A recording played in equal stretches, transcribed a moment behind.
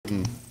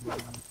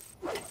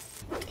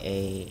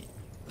a...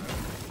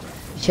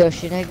 So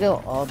should I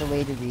go all the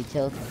way to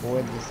retail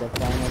for the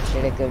zipline, or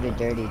should I go to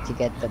dirty to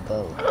get the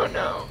boat? Oh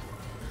no!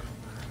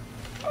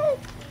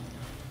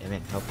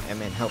 Amen, help,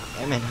 Amen, help,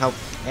 Amen, help,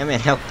 Amen,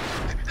 help!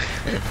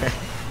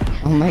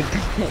 Oh my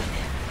god.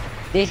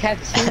 They have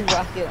 2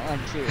 rocket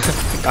launchers.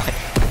 God.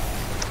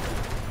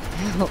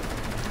 Help.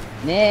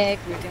 Nick,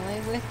 we're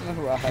dealing with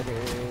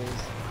marauders.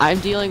 I'm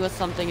dealing with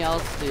something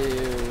else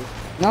too.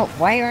 No,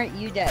 why aren't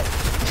you dead?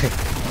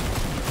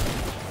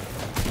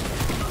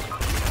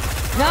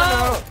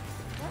 No!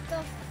 What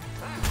the?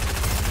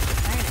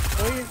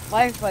 Throw your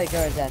firefly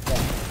guards at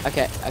them.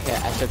 Okay,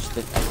 I switched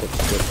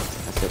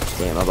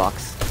the ammo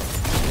box.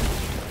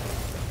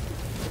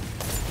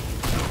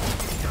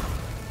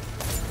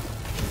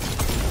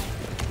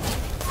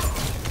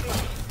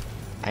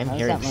 I'm How's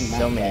hearing that one so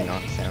not many dead?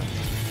 knock sounds.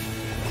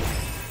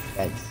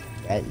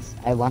 Rez,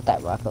 I want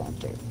that rocket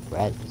launcher.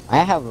 Rez, I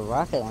have a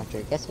rocket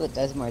launcher. Guess what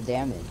does more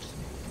damage?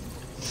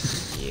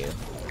 You.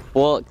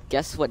 Well,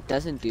 guess what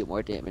doesn't do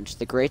more damage?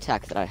 The gray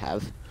tack that I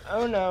have.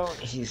 Oh no,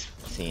 he's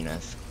seen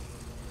us.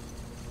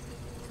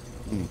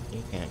 You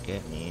can't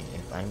get me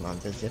if I'm on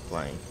the zip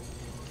line.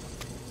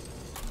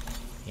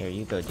 Here,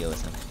 you go deal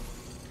with him.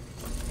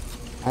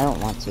 I don't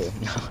want to.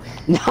 No.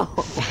 No!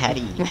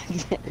 Fatty.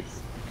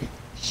 Magnus.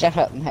 Shut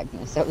up,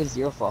 Magnus. That was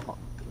your fault.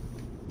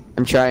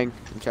 I'm trying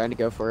to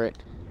go for it.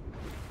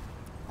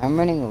 I'm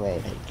running away.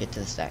 Hey, get to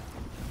the stack.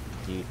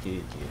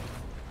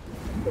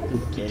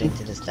 Get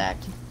into the stack.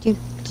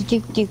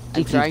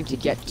 I'm trying to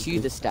get to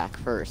the stack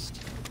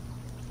first.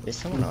 There's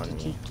someone on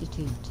me.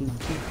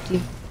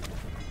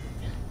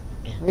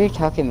 What are you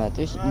talking about?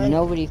 There's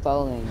nobody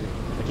following you.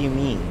 What do you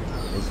mean?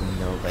 There's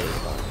nobody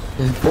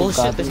following.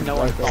 Bullshit, there's no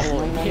one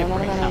following me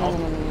right now.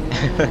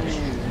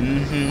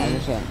 Mm-hmm. I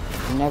wish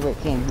I never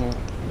came here.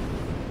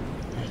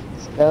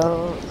 Let's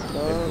go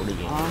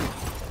on.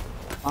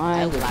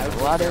 Find the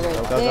water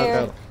right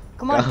there. Go.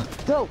 Come on,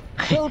 go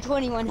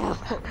 21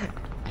 health.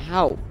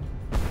 Ow.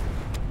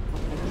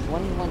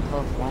 21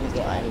 health, want to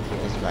get out of here.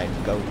 That's right.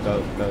 Go.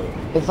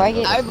 If I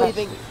get I'm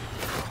leaving.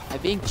 I'm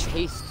being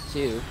chased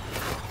too.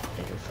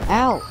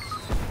 Ow!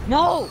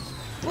 No!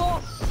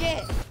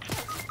 Bullshit!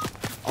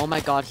 Oh my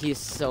god, he is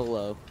so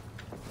low.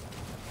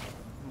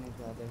 Oh my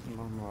god, there's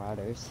more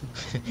marauders.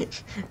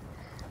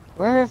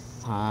 We're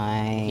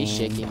fine. He's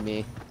shaking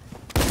me.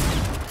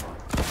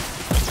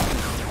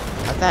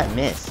 How'd that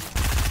miss?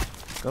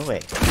 Go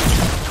away.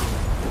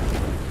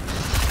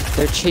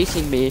 They're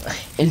chasing me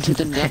into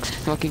the next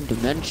fucking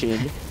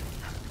dimension.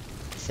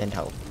 Send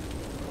help.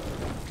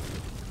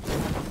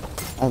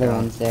 Other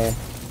one's there.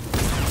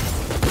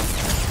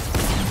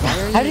 Why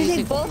are you How did they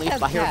using both only have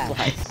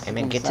fireflies? cats? I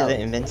mean, get to the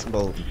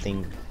invincible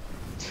thing.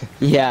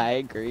 Yeah, I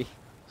agree.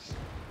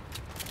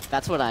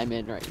 That's what I'm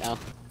in right now.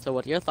 So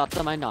what are your thoughts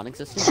on my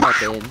non-existent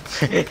weapon?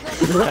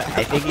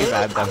 I think you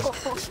grabbed them.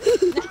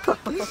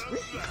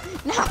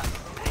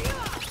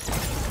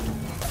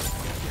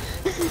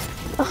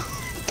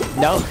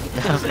 No.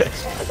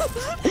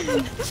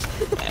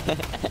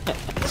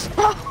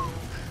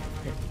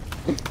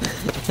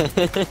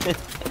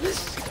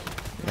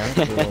 Not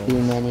cool.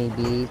 Too many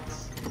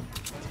beats.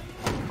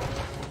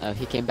 Oh,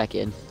 he came back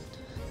in.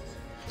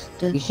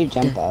 You should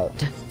jump out.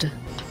 Do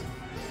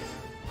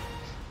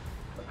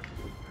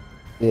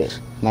it.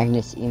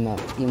 Magnus, emote.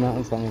 Emote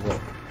in front of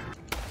it.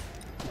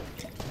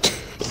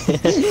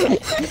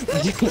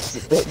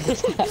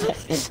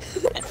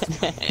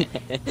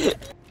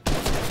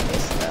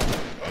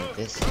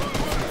 This.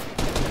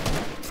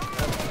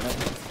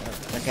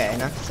 Okay, I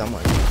knocked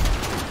someone.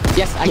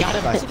 Yes, I got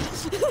him.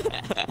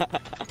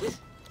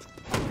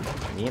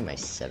 Me and my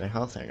 7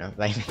 health are not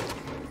vibing.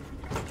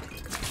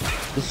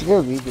 You should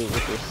go reboot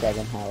with your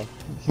 7 health.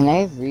 Can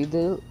I have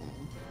reboot?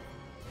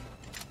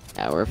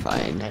 Yeah, we're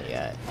fine. Not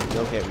yet.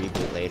 You'll get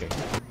reboot later.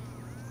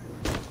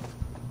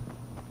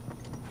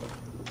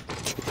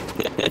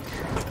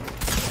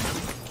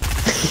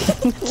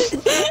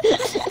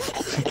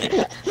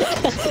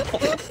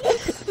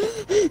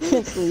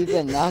 Sleep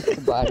and knock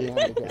the body on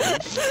the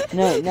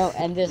ground. No,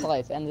 end this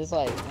life, end this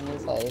life.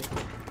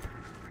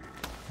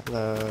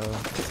 Hello.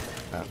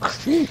 Oh.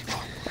 Can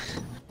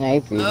I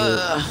have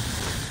reboot?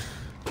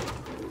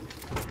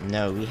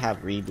 No, we have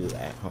reboot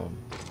at home.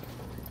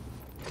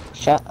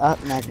 Shut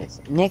up, Magnus.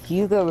 Nick,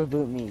 you go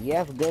reboot me. You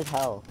have good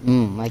health.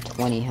 My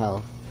 20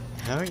 health.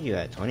 How are you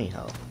at 20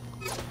 health?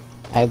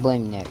 I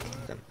blame Nick.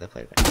 The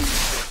playground.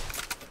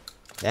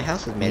 That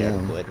house is made out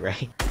of wood,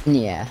 right?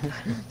 Yeah.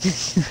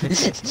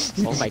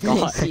 Oh my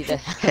god. See the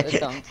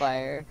house on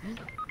fire.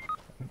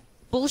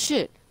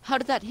 Bullshit! How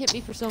did that hit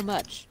me for so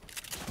much?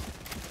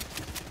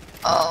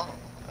 Oh.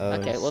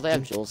 Okay, well they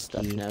have Joel's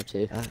stuff now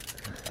too.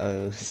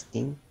 Oh,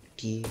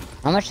 stinky.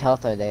 How much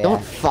health are they Don't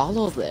at?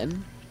 follow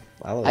them.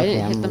 Wow, I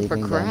didn't I'm hit them for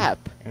leaving them.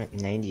 crap. I'm at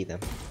 90 them.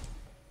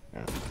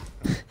 Oh,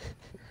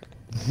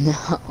 No.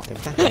 they're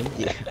behind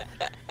you.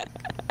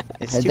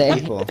 It's Are 2 they?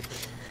 people.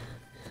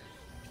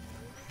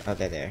 Oh,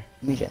 they're there.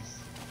 Let me just.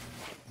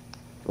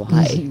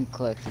 Why?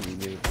 Collection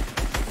reboot.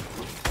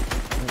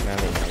 Now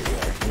they know you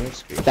are. You're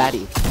screwed.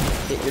 Fatty,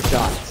 hit your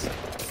shots.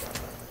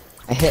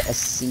 I I hit a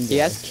single. He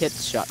has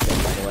Kit's shotgun,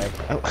 by the way.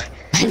 Oh,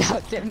 I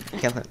knocked him.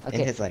 kill him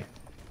Okay. in his life.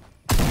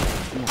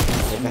 No,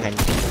 They're behind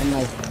you.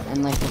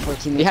 I'm like for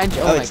 14 minutes. Behind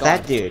you. Oh, Oh, my it's god.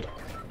 that dude.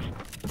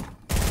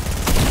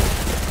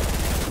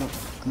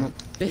 Come on.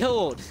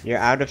 Build. You're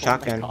out of Oh my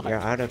shotgun. God. You're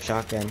out of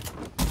shotgun.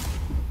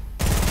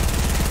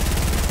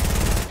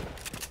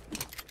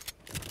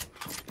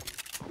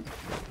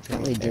 Can't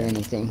really do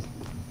anything.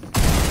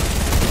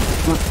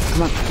 Come on,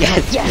 come on.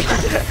 Yes!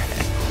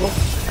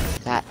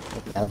 Yes! That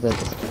I'll build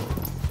this.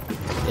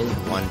 is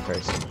one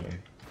person here.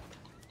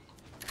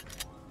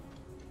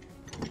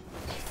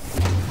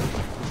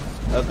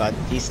 Oh god,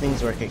 these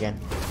things work again.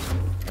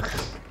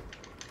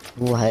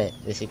 What?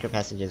 The secret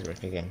passages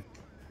work again.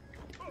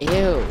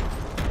 Ew.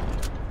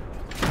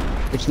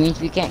 Which means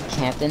we can't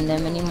camp in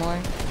them anymore?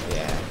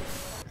 Yeah.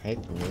 Hey,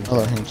 ninja.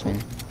 Hello, henchman.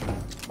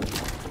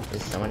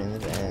 There's someone in the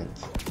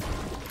vents.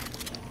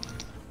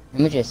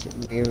 Let me just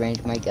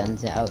rearrange my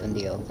guns out in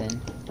the open.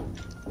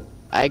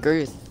 I agree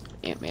with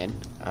Ant-Man.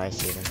 Oh, I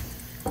see them.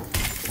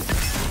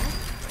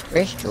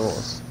 Where's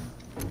Jules?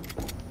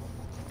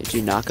 Did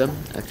you knock him?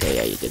 Okay,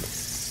 yeah, you did.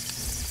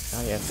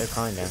 Oh yeah, they're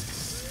calling down.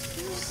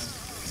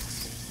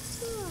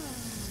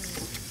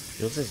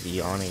 Jules is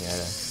yawning at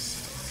us.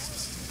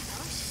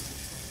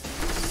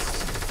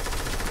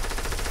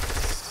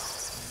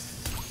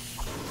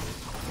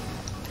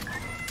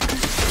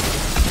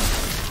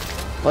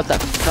 What the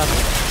fuck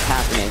is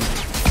happening?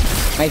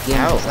 My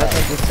game Ow, just that's died.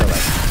 like this so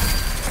like.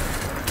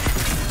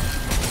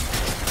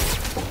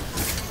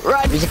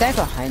 Run! There's a guy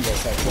behind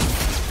us, I think.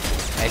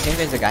 I think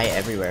there's a guy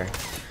everywhere.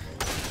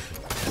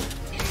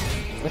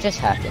 What just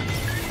happened?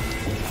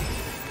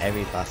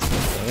 Every possible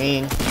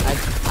thing.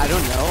 I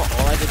don't know.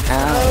 All I did was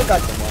Ow. got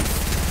someone.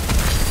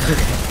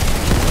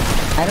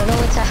 I don't know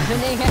what's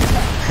happening. I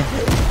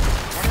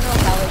don't know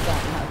how I got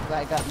knocked, but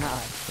I got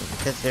knocked.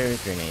 Because there are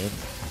grenades.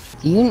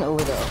 Do you know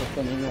where the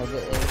opening of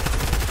it is?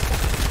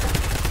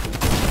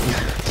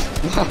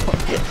 No.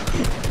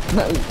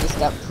 No, you just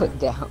got put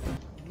down.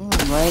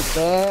 Right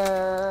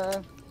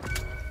there.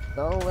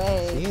 Go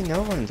away. See,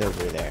 no one's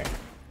over there.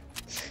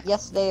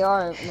 Yes, they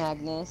are,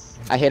 Magnus.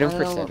 I hit him I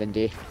for don't know.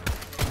 70.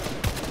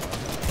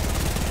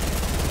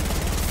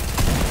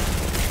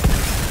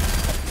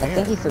 I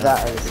think he forgot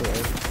I was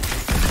here.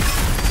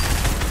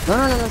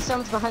 No,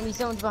 someone's behind me,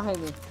 someone's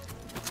behind me.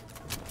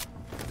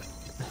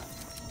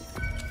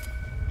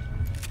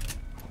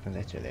 Oh,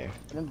 that's you there.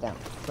 Put him down,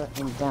 put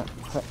him down,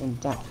 put him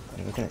down.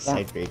 I'm gonna Down.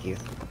 side grade you.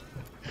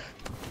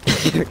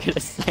 You're gonna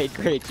side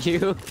grade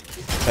you.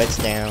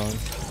 Touchdown.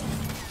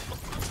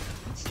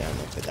 It's down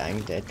like the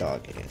dying dead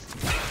dog is.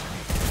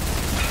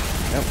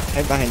 Nope,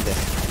 hide behind this.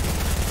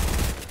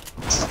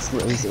 This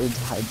lizard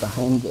hide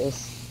behind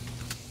this.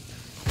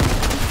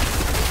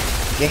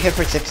 Get hit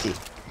for 60.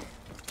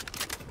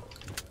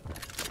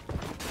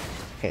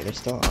 Okay, they're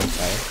still on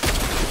fire.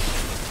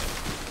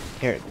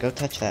 Here, go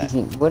touch that.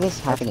 What is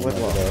happening wood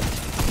over wall. there?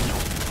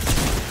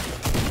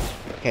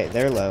 Okay,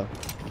 they're low.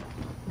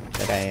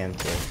 But I am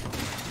too.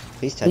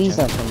 Please touch Please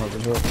him. don't come over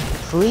here.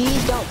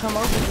 Please don't come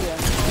over here.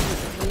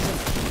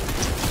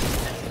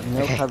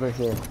 No Okay. cover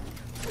here.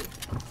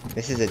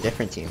 This is a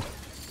different team.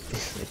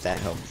 If that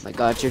helps. My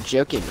god, you're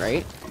joking,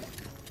 right?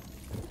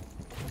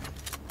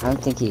 I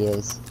don't think he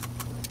is.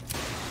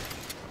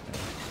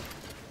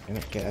 I'm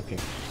gonna get up here.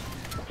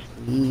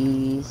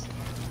 Please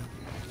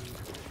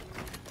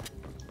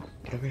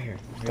Get over here.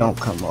 Hurry don't up.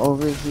 come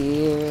over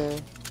here.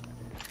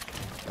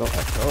 Go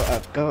up, go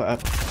up, go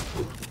up.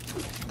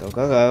 Go,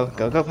 go, go.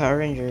 Go, go, Power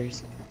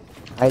Rangers.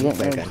 I didn't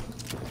Flare know. gun.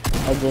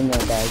 I didn't know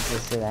that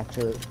existed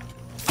actually.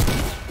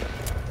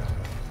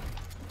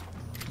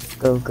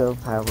 Go, go,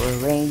 Power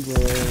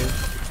Rangers.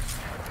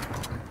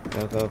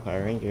 Go, go,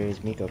 Power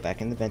Rangers. Miko,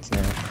 back in the vents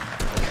now.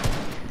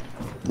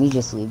 We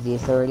just leave the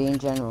authority in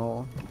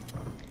general.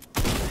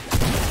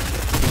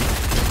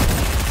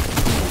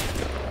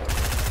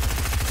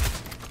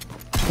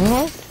 Can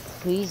I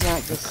please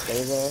not just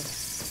stay there?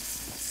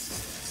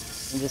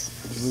 And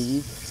just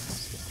leave?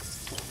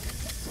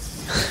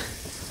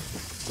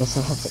 Guess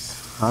I have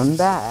to come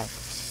back.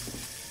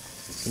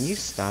 Can you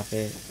stop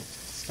it?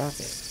 Stop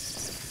it.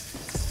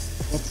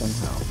 Get some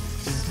help.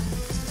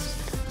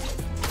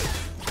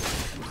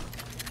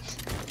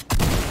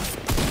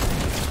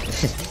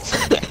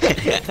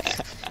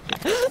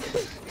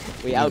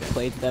 We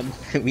outplayed them.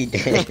 We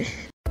did.